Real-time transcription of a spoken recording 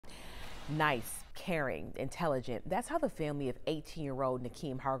Nice, caring, intelligent. That's how the family of 18-year-old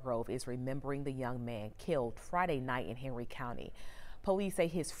Nakeem Hargrove is remembering the young man killed Friday night in Henry County. Police say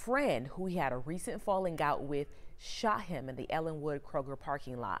his friend, who he had a recent falling out with, shot him in the Ellenwood Kroger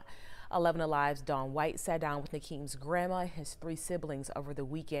parking lot. 11 Alive's Dawn White sat down with Nakeem's grandma and his 3 siblings over the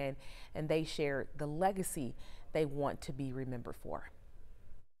weekend, and they shared the legacy they want to be remembered for.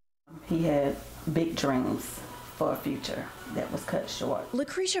 He had big dreams for a future that was cut short.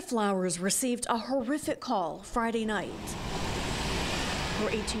 Lucretia Flowers received a horrific call Friday night. Her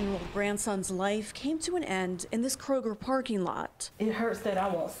 18-year-old grandson's life came to an end in this Kroger parking lot. It hurts that I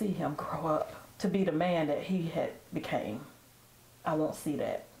won't see him grow up to be the man that he had became. I won't see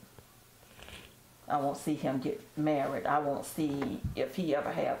that. I won't see him get married. I won't see if he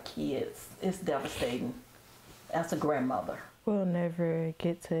ever have kids. It's devastating as a grandmother. We'll never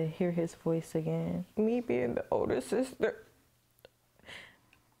get to hear his voice again. Me being the older sister,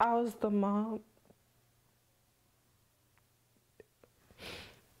 I was the mom.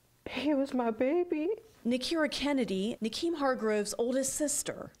 He was my baby. Nakira Kennedy, Nakeem Hargrove's oldest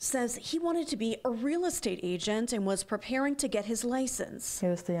sister, says he wanted to be a real estate agent and was preparing to get his license. He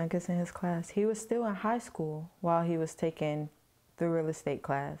was the youngest in his class. He was still in high school while he was taking the real estate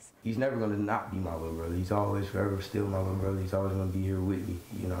class. He's never going to not be my little brother. He's always forever still my little brother. He's always going to be here with me,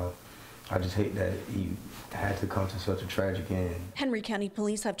 you know. I just hate that he had to come to such a tragic end. Henry County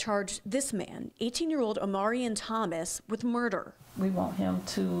Police have charged this man, 18-year-old Omarion Thomas, with murder. We want him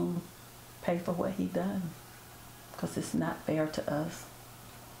to pay for what he done, because it's not fair to us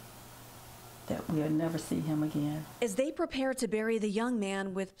that we'll never see him again. As they prepare to bury the young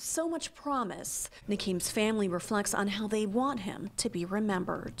man with so much promise, Nakeem's family reflects on how they want him to be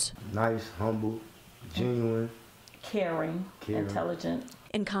remembered. Nice, humble, genuine, caring, intelligent.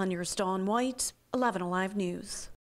 In Conyers, Dawn White, 11 Alive News.